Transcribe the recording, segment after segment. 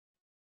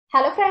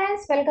Hello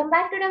friends, welcome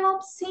back to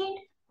DevOps Scene.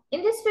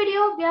 In this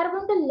video, we are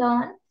going to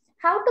learn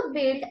how to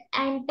build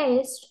and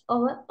test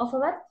our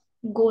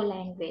Go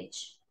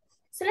language.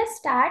 So let's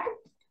start.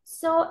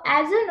 So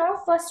as you know,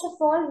 first of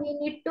all, we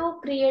need to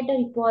create a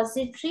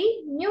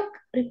new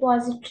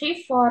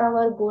repository for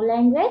our Go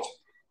language.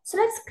 So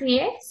let's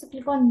create. So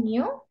click on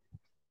new.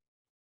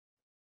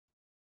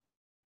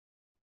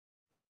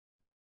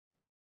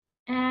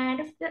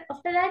 And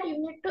after that, you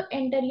need to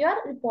enter your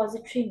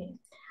repository name.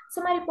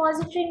 So my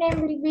repository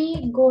name will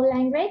be Go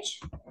language.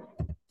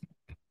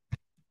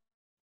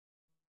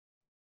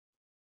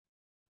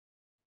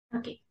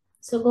 Okay,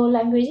 so Go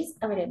language is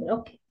available.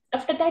 Okay,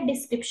 after that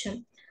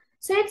description.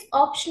 So it's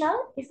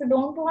optional. If you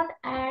don't want to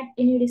add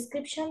any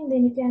description,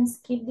 then you can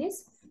skip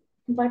this.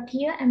 But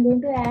here I'm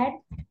going to add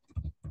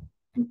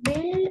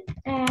build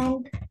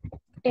and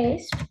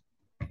test.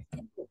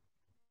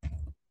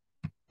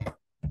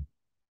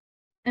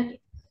 Okay,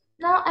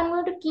 now I'm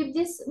going to keep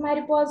this my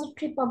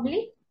repository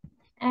public.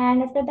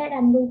 And after that,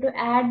 I'm going to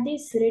add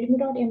this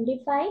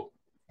readme.md file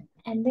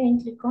and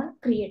then click on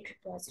create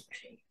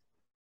repository.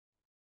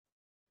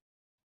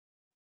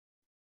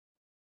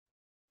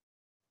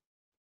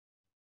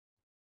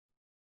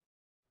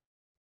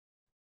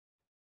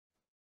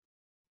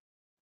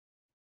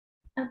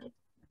 Okay,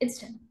 it's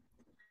done.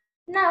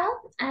 Now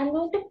I'm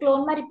going to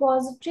clone my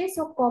repository.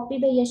 So copy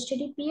the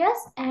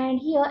HTTPS and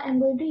here I'm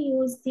going to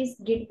use this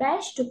git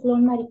bash to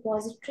clone my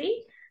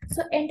repository.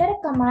 So enter a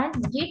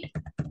command git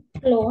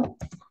clone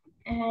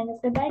and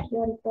after that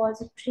your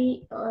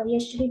repository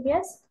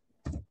HTTPS.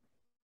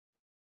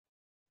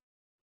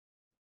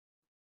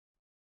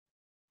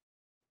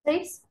 So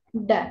it's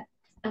done.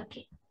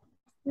 Okay.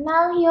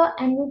 Now here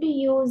I'm going to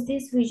use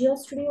this Visual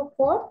Studio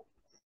Code.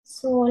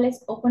 So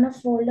let's open a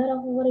folder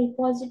of our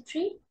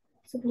repository.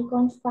 So click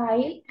on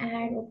file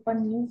and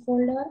open new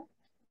folder.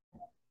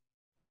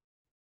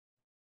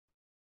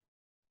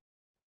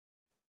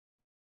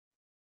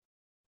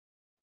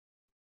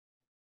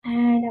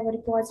 And our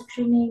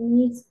repository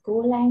name is Go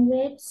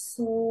language.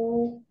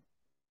 So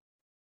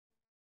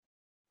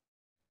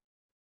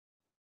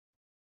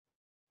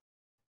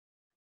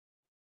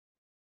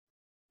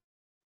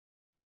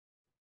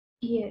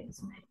here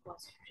is my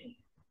repository.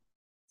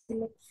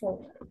 Select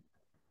folder.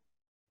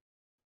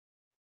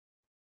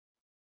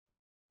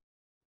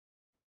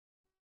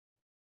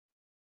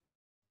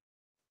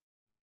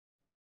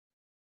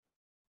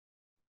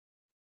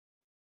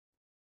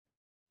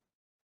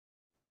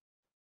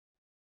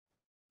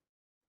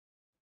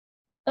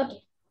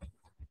 Okay.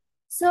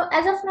 So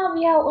as of now,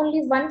 we have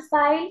only one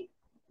file,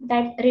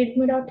 that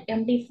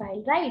readme.md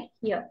file, right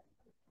here.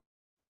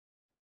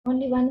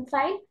 Only one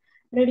file,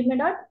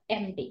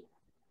 readme.md.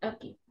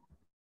 Okay.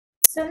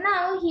 So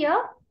now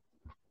here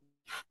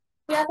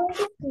we are going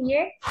to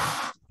create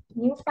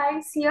new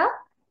files here.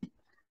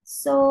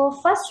 So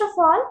first of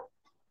all,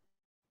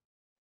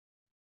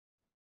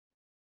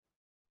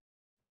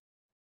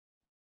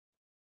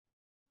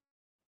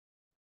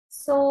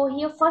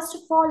 first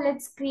of all,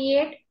 let's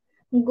create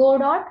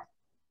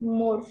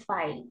go.mode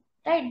file,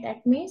 right?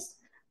 That means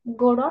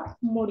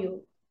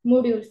go.module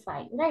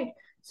file, right?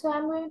 So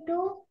I'm going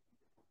to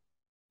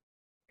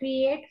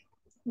create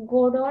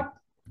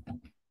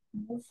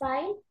go.mode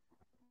file.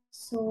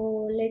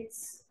 So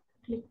let's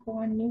click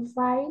on new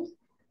file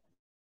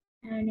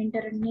and enter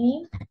a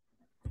name.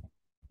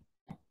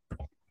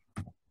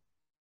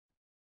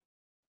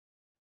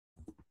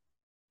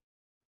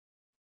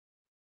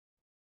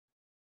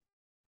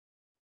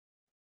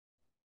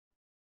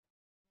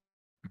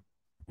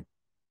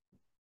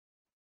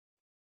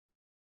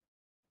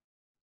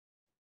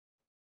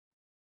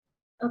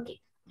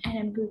 Okay, and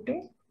I'm going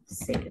to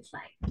save the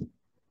file.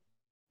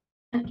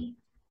 Okay,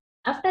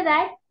 after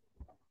that,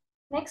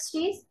 next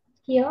is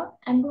here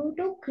I'm going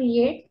to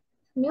create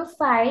new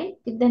file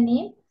with the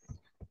name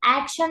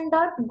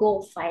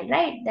action.go file,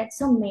 right? That's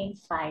a main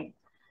file.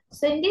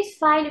 So in this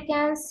file, you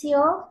can see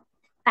here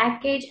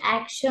package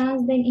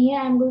actions. Then here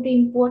I'm going to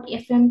import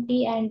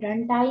FMT and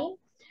runtime.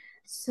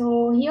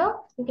 So here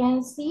you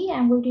can see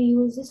I'm going to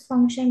use this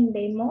function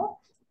demo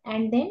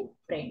and then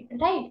print,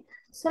 right?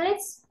 So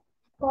let's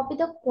copy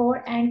the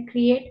code and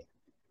create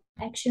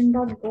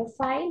action.go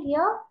file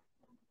here.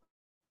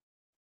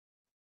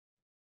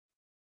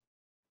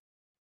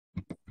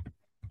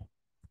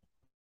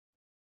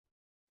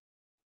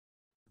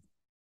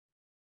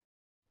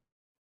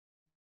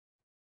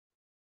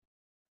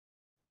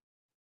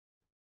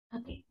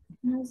 Okay,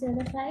 now the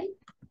other file.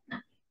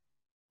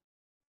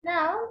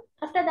 Now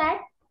after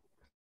that,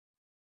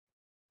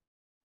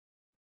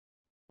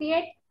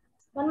 create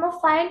one more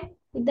file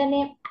with the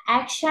name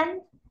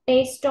action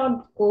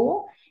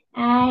test.go,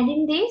 and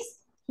in this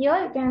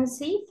here you can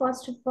see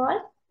first of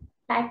all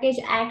package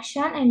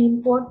action and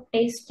import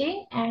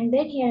testing, and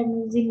then here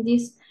I'm using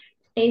this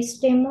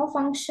test demo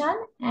function,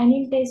 and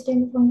in test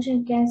demo function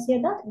you can see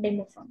the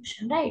demo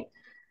function, right?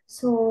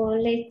 So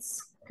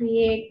let's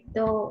create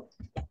the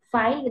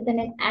file with the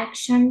name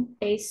action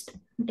test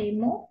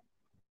demo.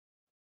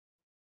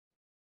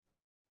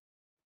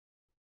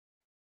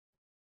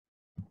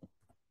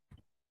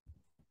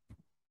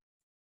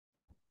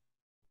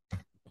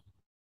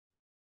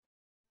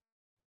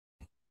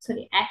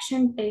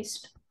 action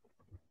test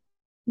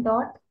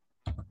dot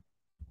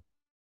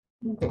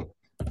go.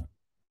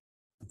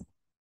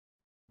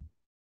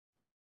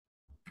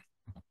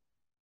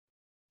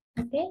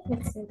 Okay,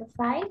 let's save the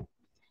file.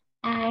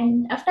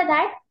 And after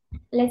that,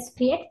 let's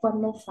create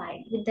one more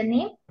file with the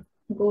name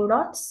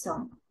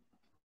go.sum.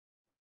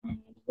 And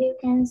here you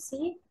can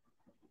see,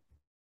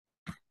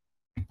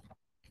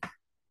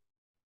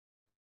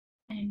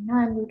 and now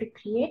I'm going to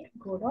create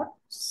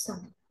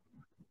go.sum.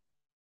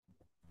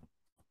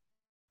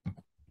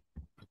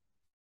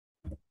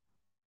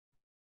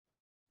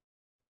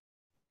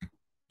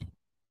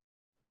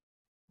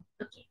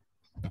 Okay,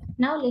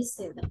 now let's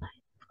save the file.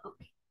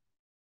 Okay,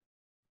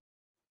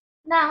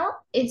 now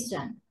it's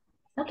done.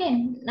 Okay,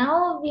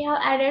 now we have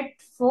added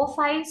 4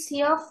 files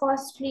here.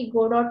 Firstly,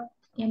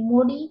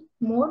 go.mod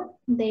mode,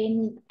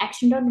 then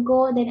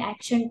action.go, then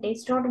action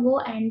test.go,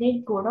 and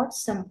then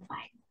go.sum file.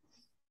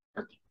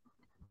 Okay.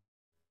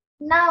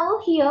 Now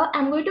here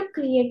I'm going to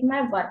create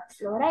my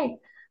workflow, right?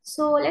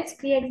 So let's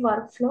create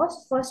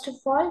workflows. First of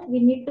all, we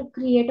need to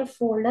create a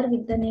folder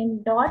with the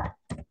name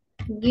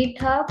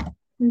 .github.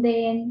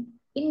 Then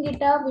in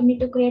GitHub, we need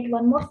to create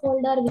one more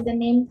folder with the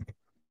name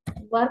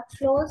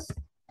workflows.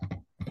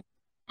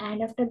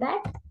 And after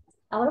that,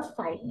 our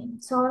file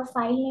name. So our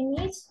file name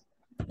is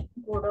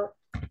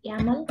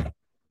go.yaml.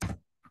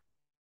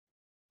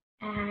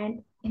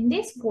 And in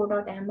this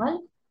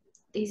go.yaml,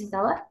 this is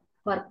our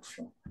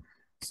workflow.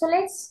 So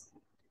let's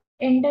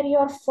enter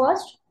your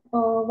first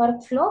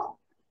workflow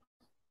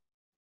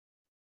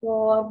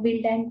for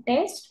build and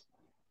test.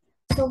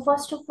 So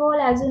first of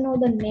all, as you know,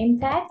 the name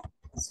tag.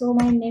 So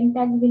my name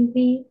tag will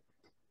be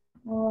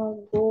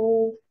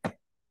go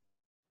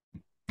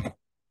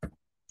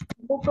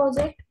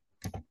project.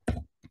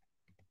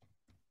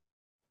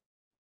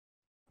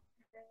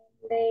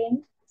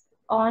 Then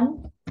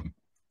on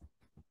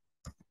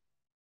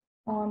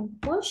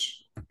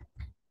push.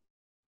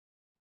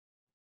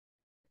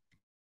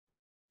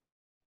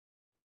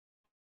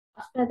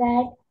 After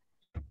that,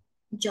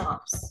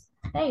 jobs,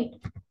 right?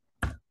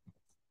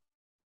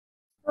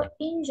 So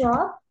in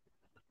job,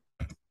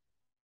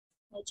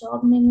 the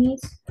job name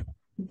is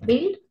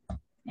build,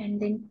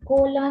 and then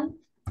colon,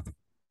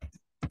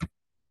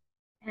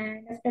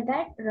 and after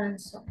that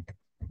runs on.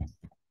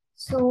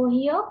 So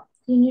here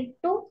you need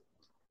to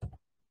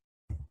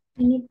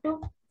you need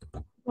to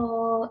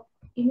uh,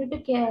 you need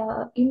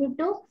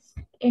to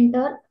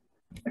enter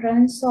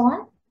runs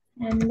on,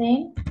 and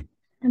then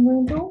I'm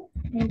going to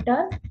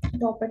enter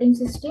the operating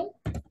system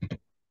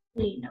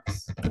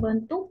Linux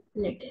Ubuntu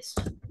latest.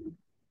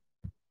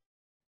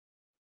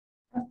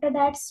 After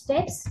that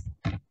steps.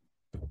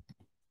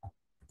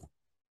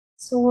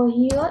 So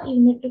here you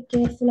need to be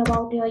careful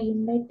about your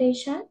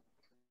indentation.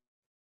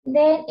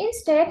 Then in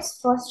steps,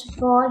 first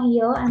of all,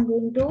 here I'm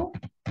going to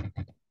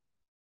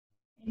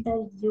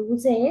enter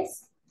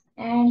uses,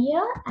 and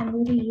here I'm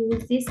going to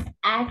use this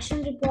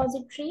action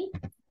repository,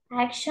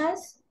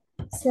 actions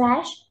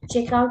slash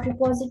checkout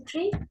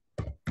repository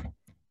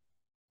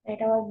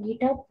that our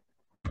GitHub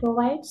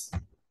provides.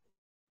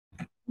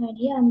 And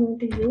here I'm going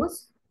to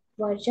use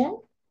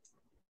version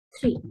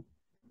 3.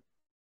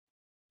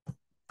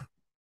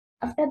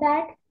 After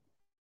that,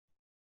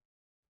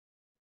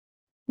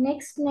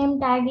 next name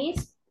tag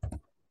is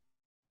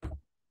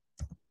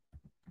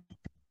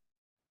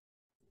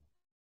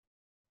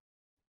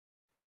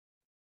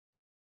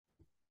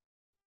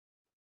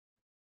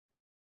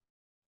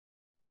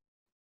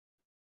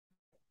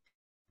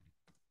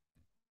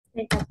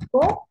let us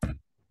go,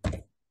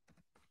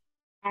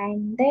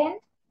 and then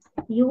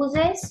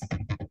uses.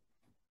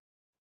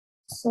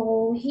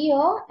 So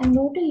here I'm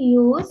going to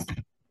use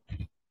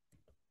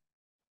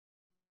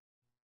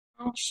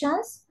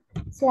actions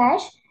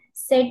slash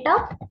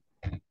setup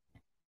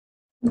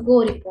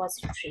go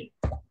repository,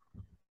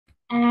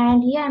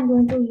 and here I'm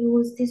going to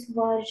use this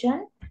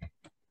version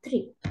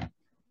 3.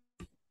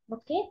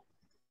 Okay,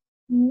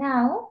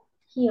 now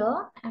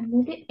here I'm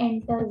going to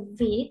enter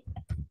with,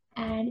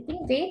 and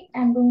in with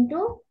I'm going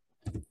to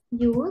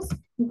use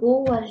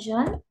go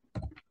version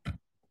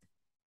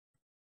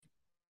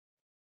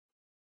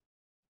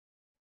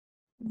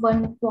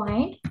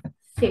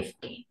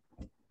 1.50.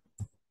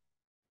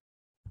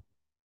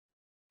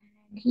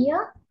 And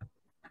here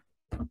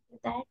after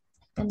that,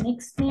 the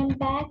next name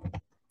tag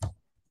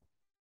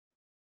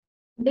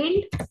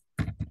build,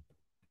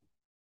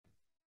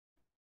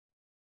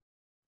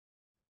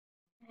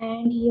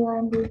 and here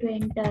I'm going to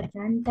enter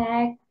run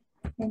tag,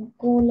 then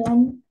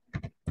colon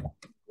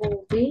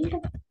go build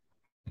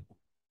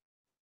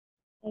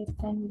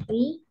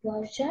 -b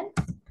version,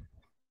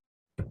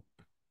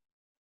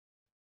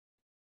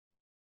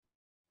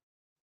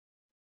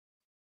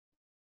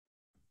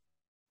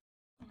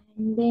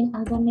 and then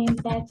other name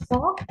tag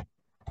for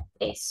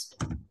test.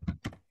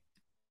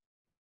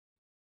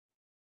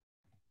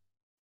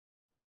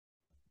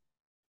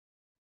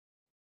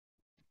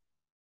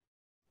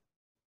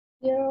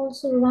 Here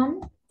also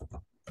run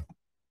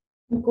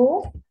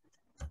go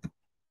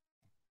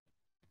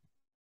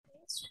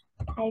test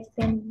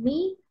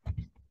 -v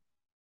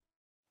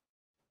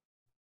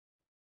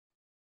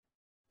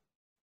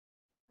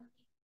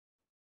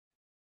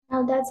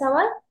Now that's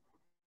our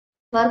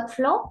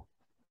workflow.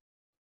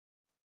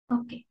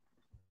 Okay.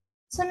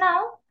 So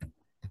now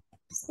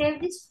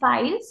save these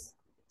files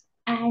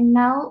and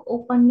now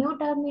open new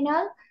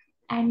terminal,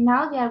 and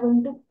now we are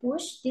going to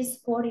push this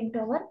code into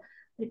our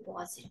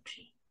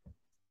repository.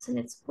 So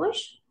let's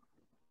push.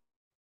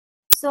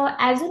 So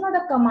as you know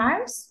the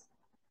commands,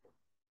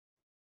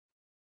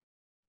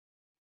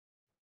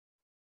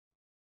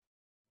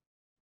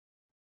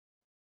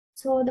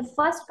 so the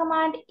first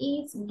command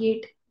is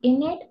git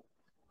init,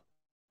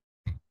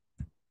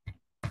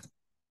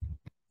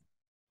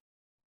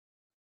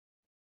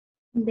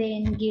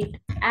 then git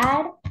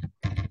add,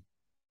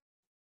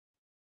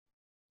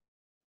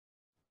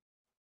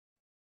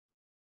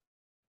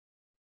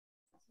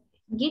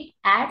 git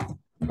add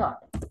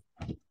dot,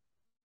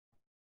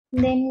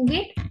 then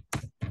git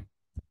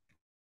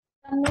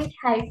commit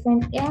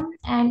hyphen m,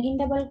 and in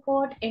double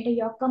quote enter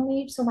your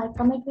commit. So my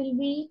commit will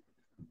be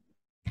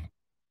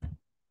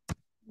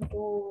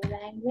Go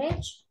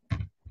language,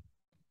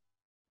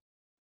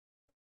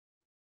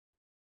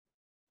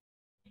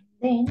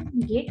 then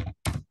git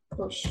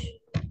push.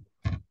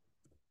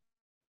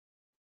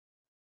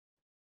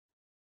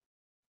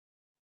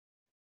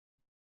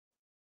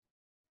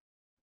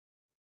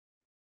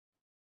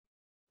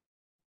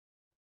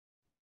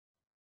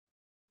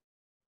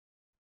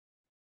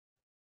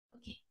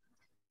 Okay,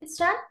 it's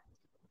done.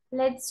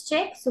 Let's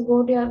check. So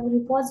go to your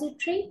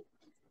repository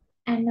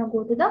and now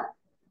go to the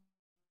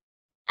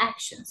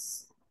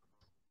actions.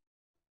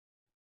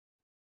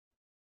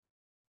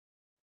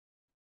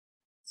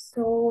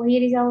 So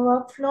here is our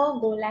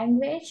workflow, Go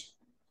language,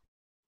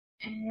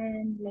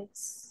 and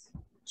let's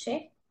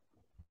check.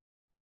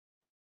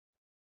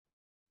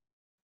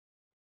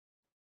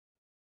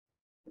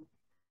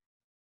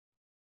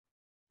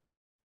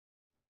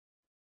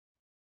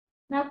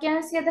 Now can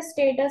you see the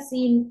status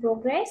in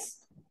progress?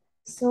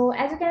 So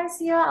as you can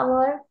see here,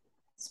 our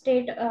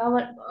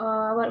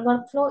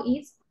workflow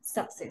is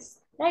success,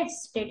 right?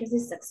 Status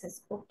is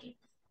success. Okay,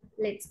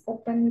 let's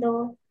open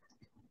the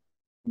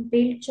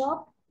build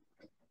job.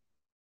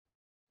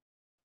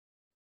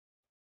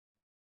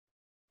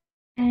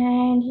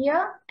 And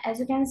here, as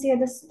you can see,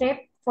 the step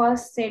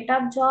first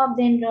setup job,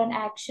 then run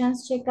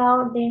actions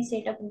checkout, then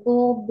setup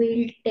go,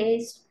 build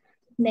test,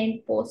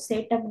 then post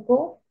setup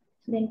go,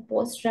 then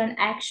post run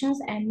actions,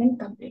 and then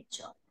complete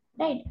job.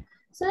 Right.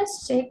 So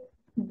let's check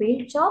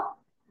build job.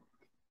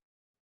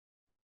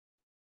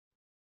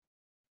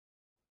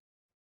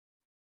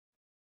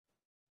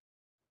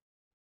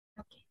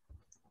 Okay.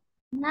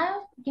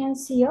 Now you can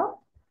see here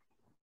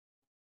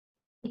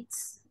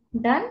it's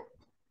done.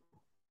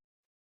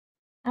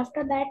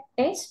 After that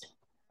test,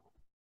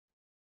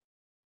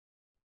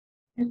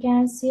 you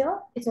can see here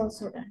it's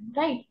also done,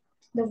 right?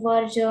 The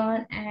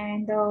version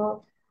and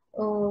the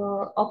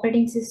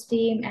operating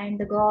system and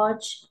the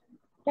gauge,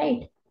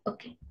 right?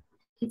 Okay,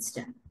 it's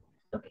done.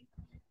 Okay,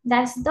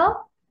 that's the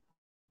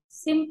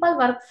simple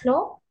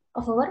workflow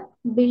of our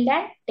build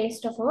and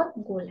test of our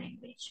Go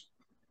language,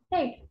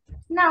 right?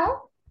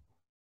 Now,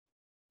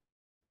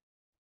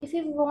 if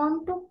you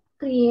want to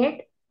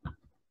create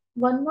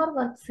one more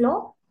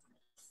workflow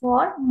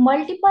for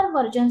multiple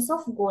versions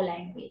of Go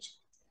language,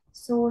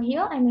 so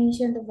here I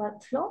mentioned the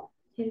workflow.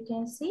 Here you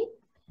can see,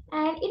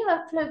 and in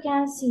workflow you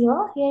can see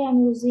here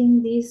I'm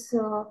using this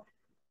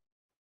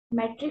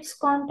matrix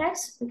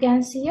context. You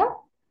can see here,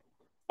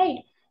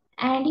 right?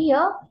 And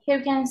here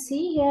you can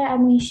see here I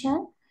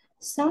mentioned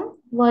some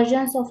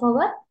versions of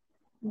our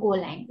Go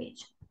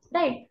language,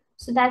 right?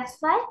 So that's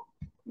why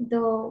the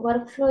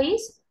workflow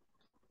is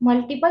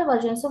multiple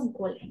versions of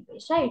Go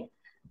language, right?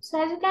 So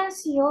as you can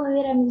see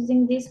here I'm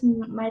using this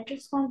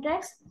matrix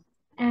context,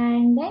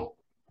 and then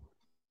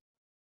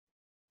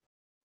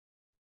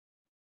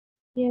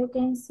here you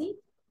can see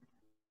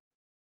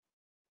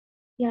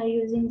we are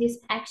using this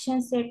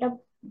action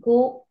setup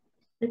Go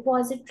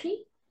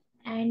repository,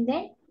 and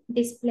then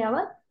display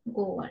our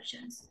Go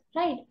versions,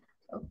 right?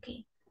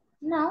 Okay.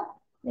 Now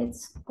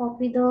let's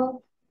copy the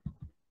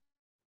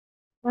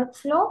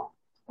workflow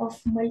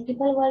of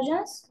multiple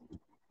versions,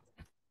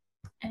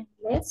 and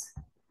let's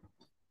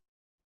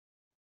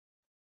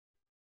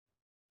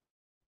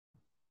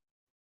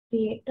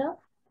create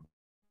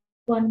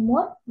one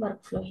more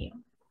workflow here.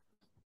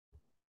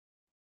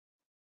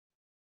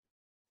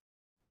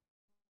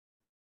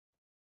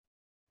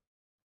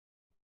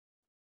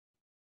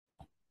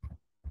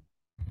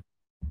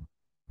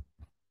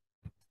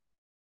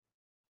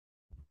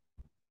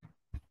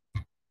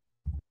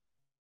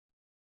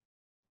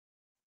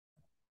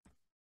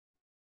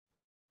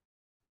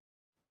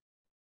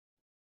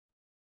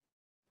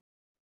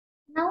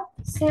 Now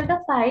save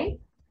the file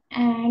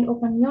and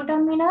open new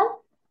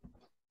terminal,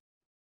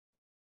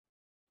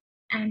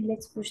 and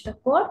let's push the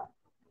code.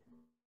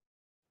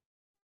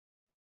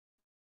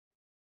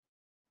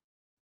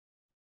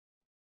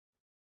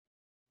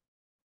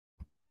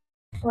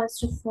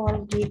 First of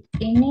all, git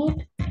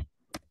init,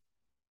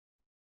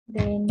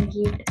 then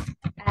git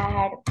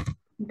add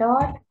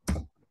dot,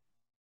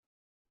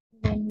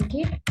 then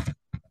git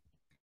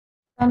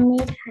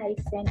commit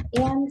hyphen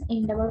m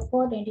in double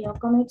quote into your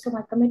commit. So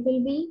my commit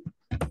will be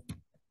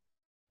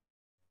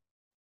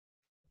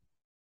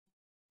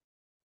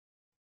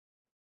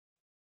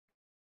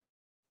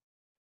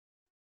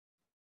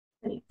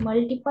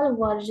multiple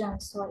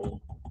versions. Sorry.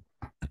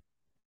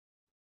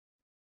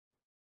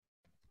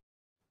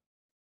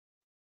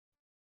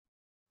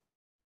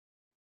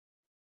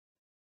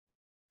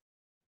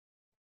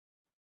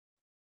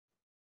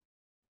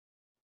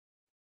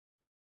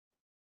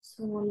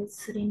 So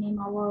let's rename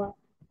our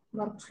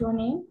workflow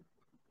name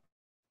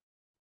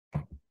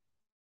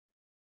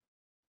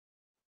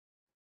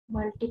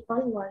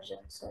multiple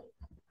versions. Sorry.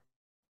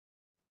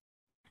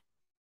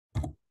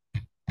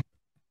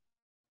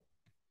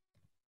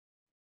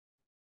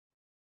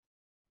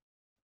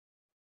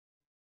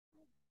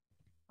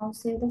 Now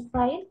save the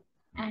file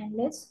and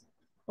let's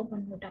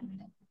open the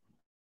terminal.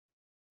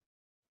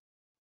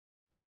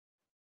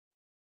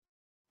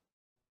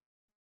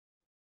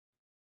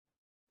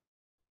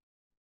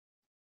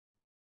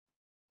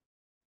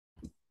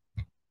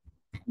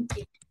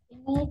 Git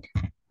init,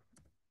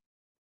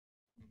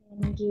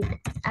 then git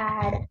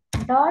add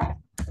dot,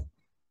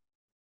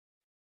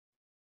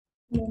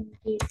 then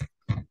git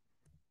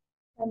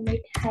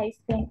commit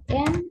hyphen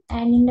m,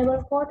 and in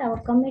double quote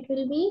our commit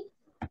will be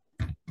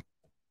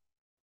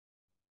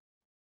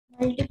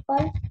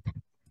multiple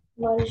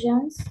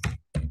versions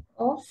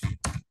of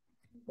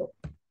Go.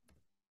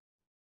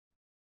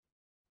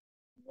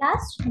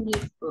 Last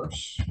git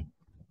push.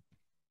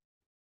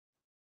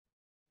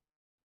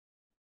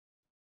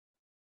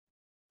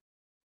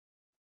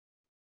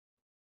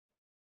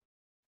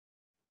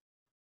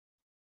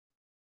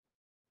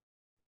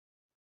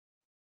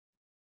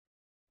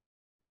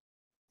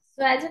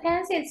 So as you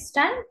can see, it's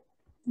done.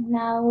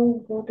 Now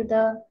go to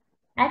the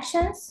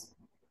actions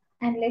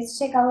and let's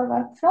check our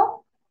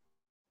workflow.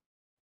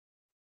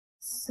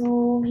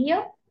 So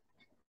here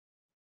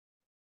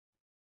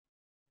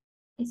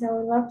is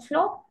our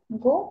workflow.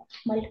 Go,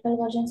 multiple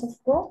versions of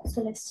Go.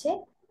 So let's check.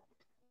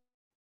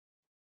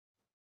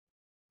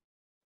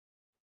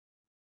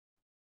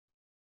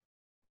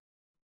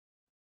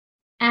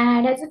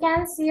 And as you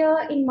can see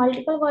here, in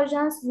multiple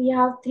versions, we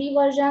have three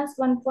versions,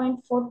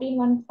 1.14,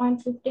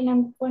 1.15,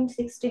 and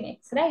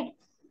 1.16x, right?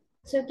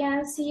 So you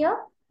can see here,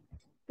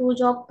 two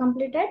job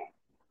completed.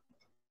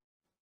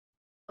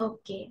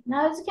 Okay,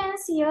 now as you can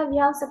see here, we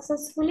have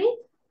successfully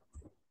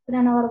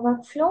run our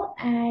workflow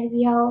and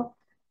we have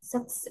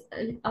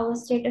our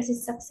status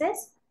is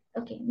success.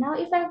 Okay, now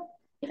if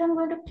I'm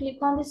going to click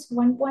on this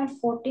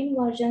 1.14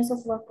 versions of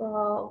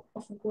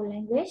of Go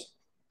language,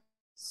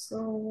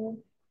 so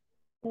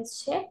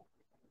let's check.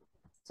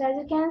 So as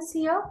you can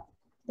see here,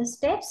 the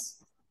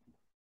steps,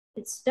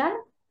 it's done.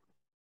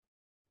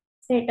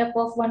 Setup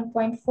of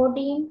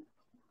 1.14,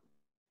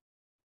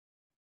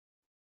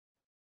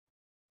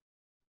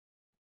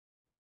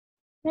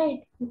 right?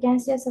 You can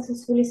see I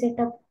successfully set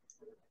up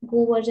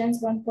Go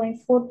versions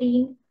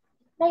 1.14,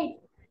 right?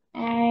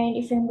 And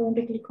if I'm going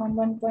to click on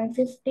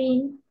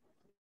 1.15,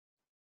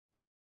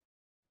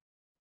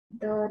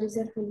 the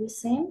result will be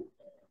same,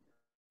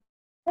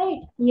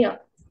 right here,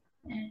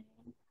 and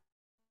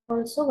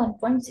also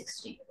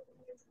 1.16.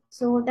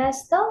 So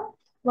that's the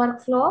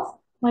workflow of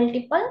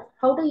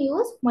how to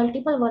use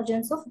multiple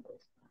versions of Go.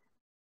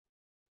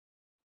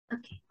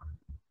 Okay,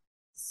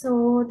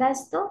 so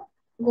that's the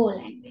Go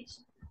language.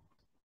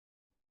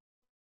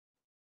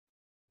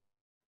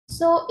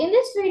 So in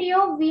this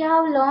video, we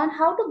have learned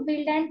how to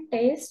build and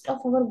test of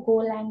our Go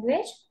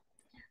language.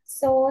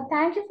 So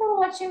thank you for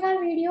watching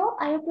our video.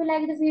 I hope you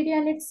like the video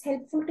and it's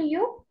helpful to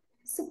you.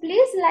 So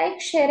please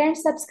like, share and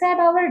subscribe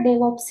our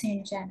DevOps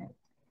Hint channel.